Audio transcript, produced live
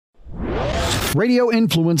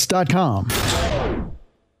radioinfluence.com.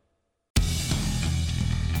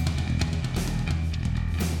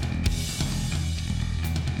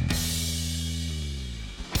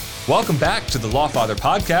 Welcome back to the Lawfather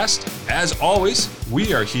podcast. As always,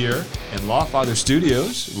 we are here in Lawfather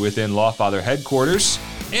Studios within Lawfather headquarters.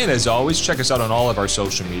 And as always, check us out on all of our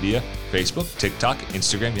social media, Facebook, TikTok,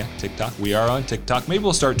 Instagram. Yeah, TikTok. We are on TikTok. Maybe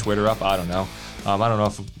we'll start Twitter up. I don't know. I don't know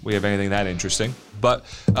if we have anything that interesting. But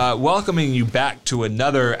welcoming you back to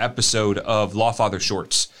another episode of Lawfather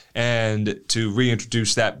Shorts. And to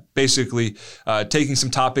reintroduce that, basically taking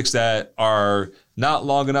some topics that are not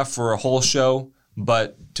long enough for a whole show,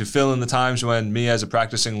 but to fill in the times when me as a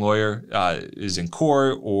practicing lawyer is in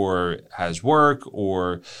court or has work,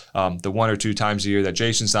 or the 1 or 2 times a year that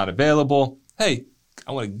Jason's not available. Hey,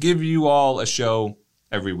 I want to give you all a show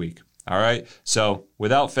every week. All right. So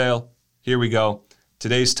without fail, here we go.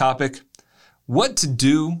 Today's topic: what to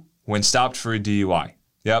do when stopped for a DUI.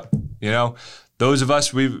 Yep. You know, those of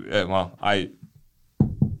us, I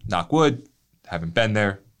knock wood, haven't been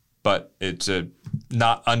there, but it's a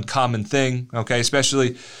not uncommon thing, okay?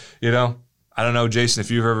 Especially, you know, I don't know, Jason, if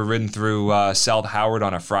you've ever ridden through South Howard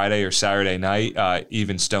on a Friday or Saturday night,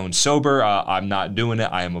 even stone sober. I'm not doing it.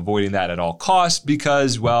 I am avoiding that at all costs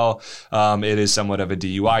because, well, it is somewhat of a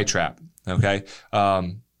DUI trap, okay?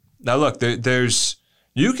 Now, look,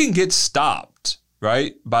 you can get stopped,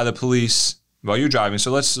 right, by the police while you're driving.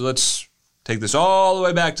 So let's take this all the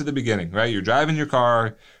way back to the beginning, right? You're driving your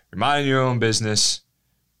car, you're minding your own business.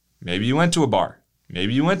 Maybe you went to a bar.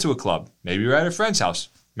 Maybe you went to a club. Maybe you were at a friend's house.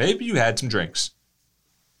 Maybe you had some drinks.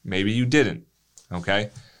 Maybe you didn't,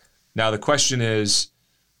 okay? Now the question is,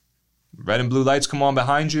 red and blue lights come on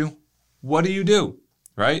behind you. What do?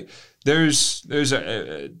 Right? There's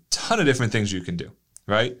a ton of different things you can do,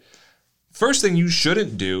 right? First thing you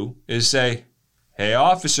shouldn't do is say, hey,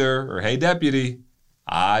 officer, or hey, deputy,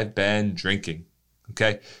 I've been drinking,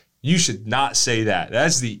 okay? You should not say that.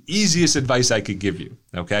 That's the easiest advice I could give you,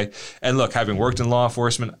 okay? And look, having worked in law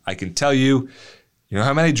enforcement, I can tell you, you know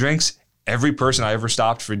how many drinks every person I ever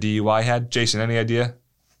stopped for DUI had? Jason, any idea?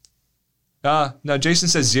 No, Jason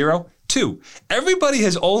says 0. 2. Everybody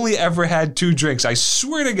has only ever had 2 drinks. I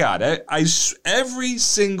swear to God, every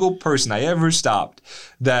single person I ever stopped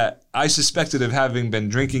that I suspected of having been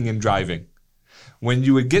drinking and driving, when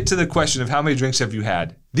you would get to the question of how many drinks have you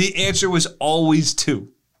had, the answer was always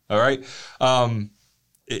 2. All right.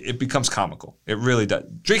 It becomes comical. It really does.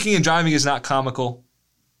 Drinking and driving is not comical.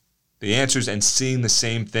 The answers and seeing the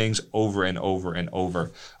same things over and over and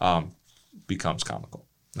over becomes comical.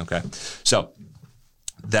 Okay. So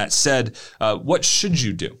that said, what should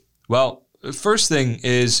you do? Well, the first thing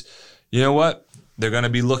is, you know what? They're going to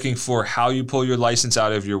be looking for how you pull your license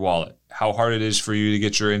out of your wallet, how hard it is for you to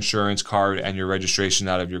get your insurance card and your registration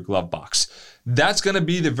out of your glove box. That's going to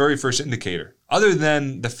be the very first indicator, other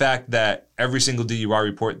than the fact that every single DUI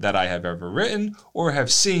report that I have ever written or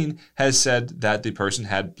have seen has said that the person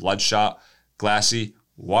had bloodshot, glassy,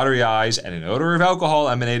 watery eyes and an odor of alcohol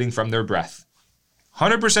emanating from their breath.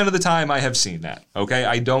 100% of the time I have seen that, okay?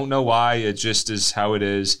 I don't know why. It just is how it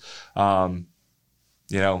is.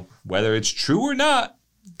 You know, whether it's true or not,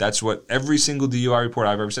 that's what every single DUI report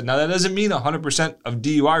I've ever said. Now, that doesn't mean 100% of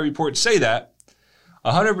DUI reports say that.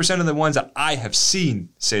 100% of the ones that I have seen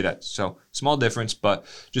say that. So small difference, but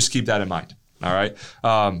just keep that in mind. All right.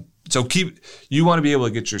 So you want to be able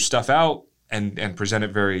to get your stuff out and present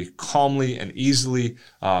it very calmly and easily.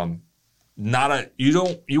 You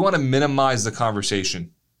want to minimize the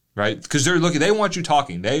conversation, right? Because they want you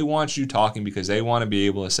talking. They want you talking because they want to be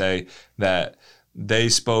able to say that they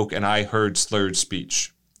spoke and I heard slurred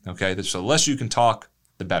speech. Okay. So the less you can talk,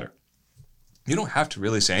 the better. You don't have to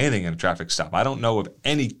really say anything in a traffic stop. I don't know of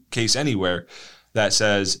any case anywhere that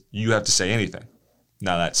says you have to say anything.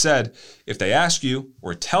 Now, that said, if they ask you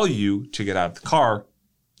or tell you to get out of the car,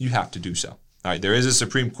 you have to do so. All right, there is a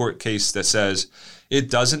Supreme Court case that says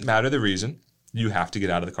it doesn't matter the reason, you have to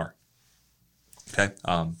get out of the car. Okay,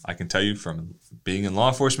 I can tell you from being in law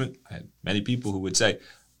enforcement, I had many people who would say,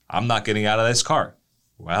 I'm not getting out of this car.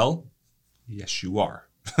 Well, yes, you are.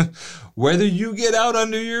 Whether you get out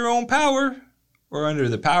under your own power or under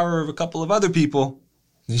the power of a couple of other people,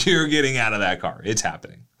 you're getting out of that car. It's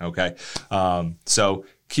happening, okay? So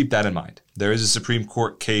keep that in mind. There is a Supreme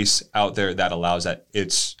Court case out there that allows that.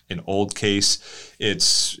 It's an old case. It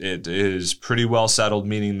is pretty well settled,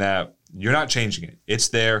 meaning that you're not changing it. It's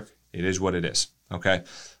there. It is what it is, okay?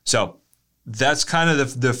 So that's kind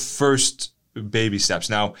of the first baby steps.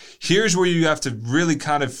 Now, here's where you have to really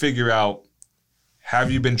kind of figure out,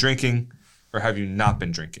 have you been drinking or have you not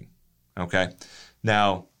been drinking? Okay.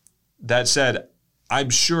 Now, that said, I'm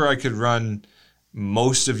sure I could run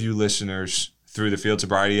most of you listeners through the field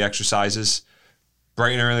sobriety exercises,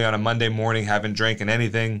 bright and early on a Monday morning, haven't drinking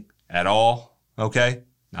anything at all, okay?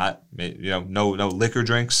 Not, no liquor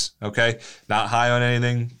drinks, okay? Not high on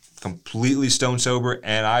anything, completely stone sober,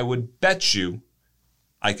 and I would bet you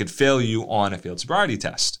I could fail you on a field sobriety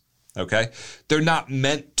test, okay? They're not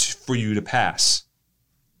meant for you to pass.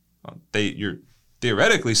 You're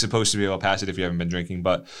theoretically supposed to be able to pass it if you haven't been drinking,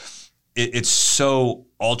 but it's so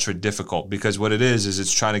ultra difficult because what it is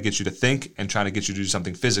it's trying to get you to think and trying to get you to do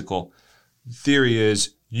something physical. The theory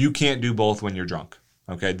is you can't do both when you're drunk,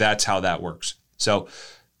 okay? That's how that works. So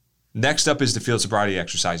next up is the field sobriety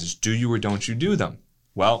exercises. Do you or don't you do them?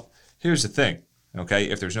 Well, here's the thing, okay?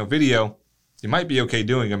 If there's no video, you might be okay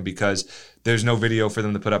doing them because there's no video for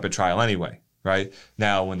them to put up at trial anyway, right?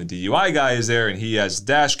 Now, when the DUI guy is there and he has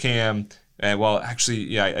dash cam, and well, actually,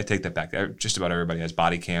 yeah, I take that back. Just about everybody has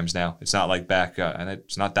body cams now. It's not like back, and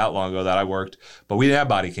it's not that long ago that I worked, but we didn't have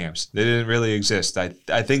body cams. They didn't really exist. I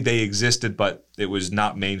think they existed, but it was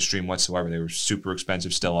not mainstream whatsoever. They were super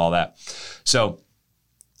expensive still, all that. So,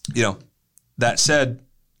 that said,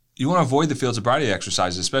 you want to avoid the field sobriety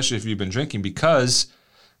exercises, especially if you've been drinking, because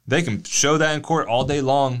they can show that in court all day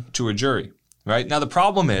long to a jury, right? Now, the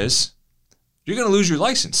problem is you're going to lose your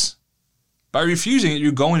license. By refusing it,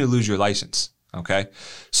 you're going to lose your license, okay?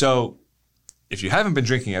 So if you haven't been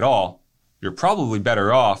drinking at all, you're probably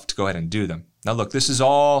better off to go ahead and do them. Now, look, this is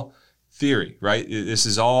all theory, right? This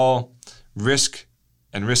is all risk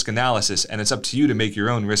and risk analysis, and it's up to you to make your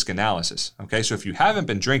own risk analysis, okay? So if you haven't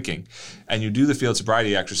been drinking and you do the field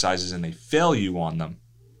sobriety exercises and they fail you on them,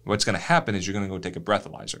 what's going to happen is you're going to go take a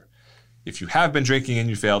breathalyzer. If you have been drinking and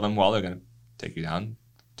you fail them, well, they're going to take you down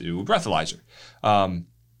to a breathalyzer.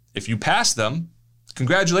 If you pass them,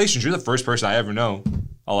 congratulations, you're the first person I've ever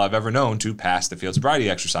known to pass the field sobriety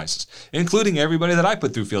exercises, including everybody that I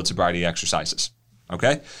put through field sobriety exercises,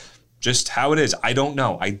 okay? Just how it is. I don't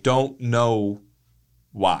know. I don't know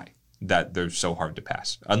why that they're so hard to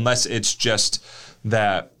pass, unless it's just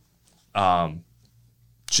that,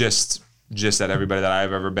 just that everybody that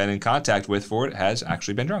I've ever been in contact with for it has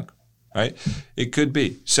actually been drunk, right? It could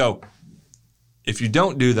be. So if you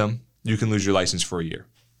don't do them, you can lose your license for a year.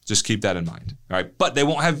 Just keep that in mind, all right? But they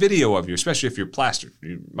won't have video of you, especially if you're plastered.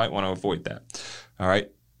 You might want to avoid that, all right?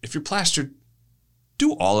 If you're plastered,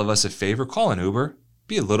 do all of us a favor. Call an Uber.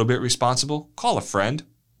 Be a little bit responsible. Call a friend.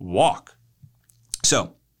 Walk.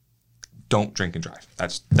 So don't drink and drive.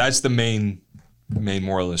 That's the main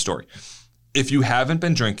moral of the story. If you haven't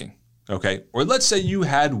been drinking, okay, or let's say you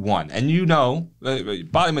had one, and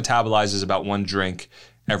body metabolizes about one drink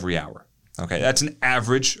every hour. Okay, that's an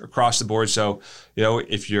average across the board. So,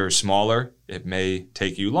 if you're smaller, it may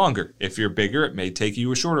take you longer. If you're bigger, it may take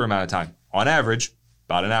you a shorter amount of time. On average,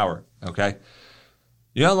 about an hour, okay?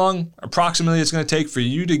 You know how long approximately it's going to take for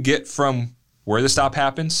you to get from where the stop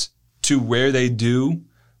happens to where they do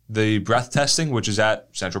the breath testing, which is at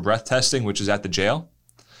central breath testing, which is at the jail?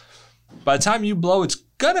 By the time you blow, it's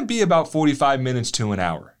going to be about 45 minutes to an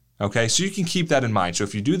hour. Okay, so you can keep that in mind. So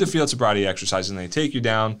if you do the field sobriety exercise and they take you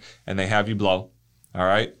down and they have you blow, all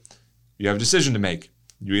right, you have a decision to make.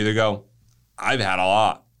 You either go, I've had a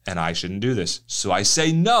lot and I shouldn't do this. So I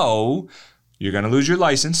say no, you're going to lose your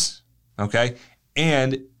license, okay,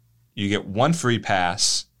 and you get one free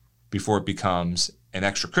pass before it becomes an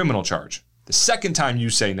extra criminal charge. The second time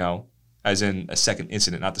you say no, as in a second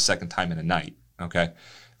incident, not the second time in a night, okay?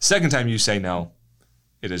 The second time you say no,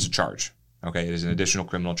 it is a charge. Okay, it is an additional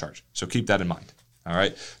criminal charge. So keep that in mind, all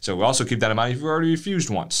right? So we also keep that in mind if you've already refused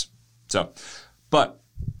once. But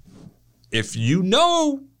if you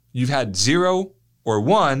know you've had 0 or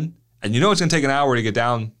 1, and you know it's going to take an hour to get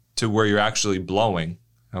down to where you're actually blowing,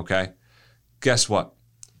 okay, guess what?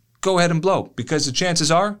 Go ahead and blow, because the chances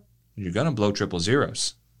are you're going to blow triple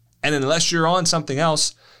zeros. And unless you're on something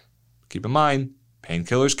else, keep in mind,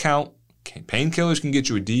 painkillers count. Painkillers can get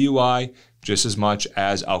you a DUI just as much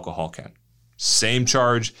as alcohol can. Same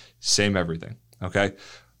charge, same everything, okay?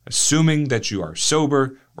 Assuming that you are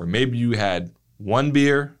sober, or maybe you had one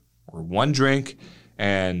beer or one drink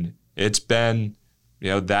and it's been,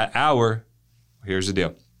 that hour, here's the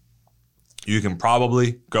deal. You can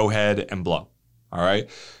probably go ahead and blow, all right?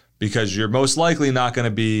 Because you're most likely not going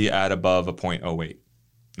to be at above a 0.08.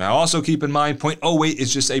 Now, also keep in mind, 0.08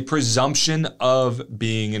 is just a presumption of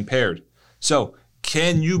being impaired. So,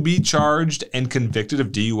 can you be charged and convicted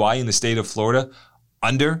of DUI in the state of Florida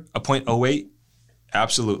under a 0.08?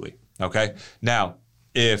 Absolutely. Okay. Now,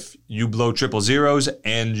 if you blow triple zeros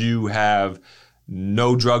and you have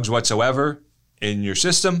no drugs whatsoever in your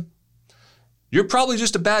system, you're probably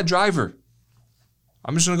just a bad driver.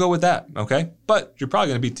 I'm just going to go with that, okay? But you're probably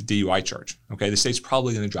going to beat the DUI charge, okay? The state's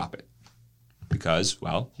probably going to drop it because,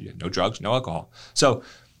 well, you had no drugs, no alcohol. So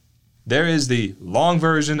there is the long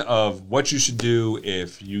version of what you should do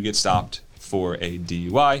if you get stopped for a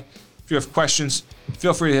DUI. If you have questions,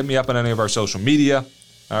 feel free to hit me up on any of our social media.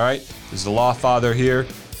 All right, this is the Lawfather here.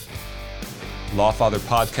 Lawfather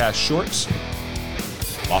Podcast Shorts.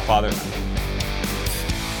 Lawfather.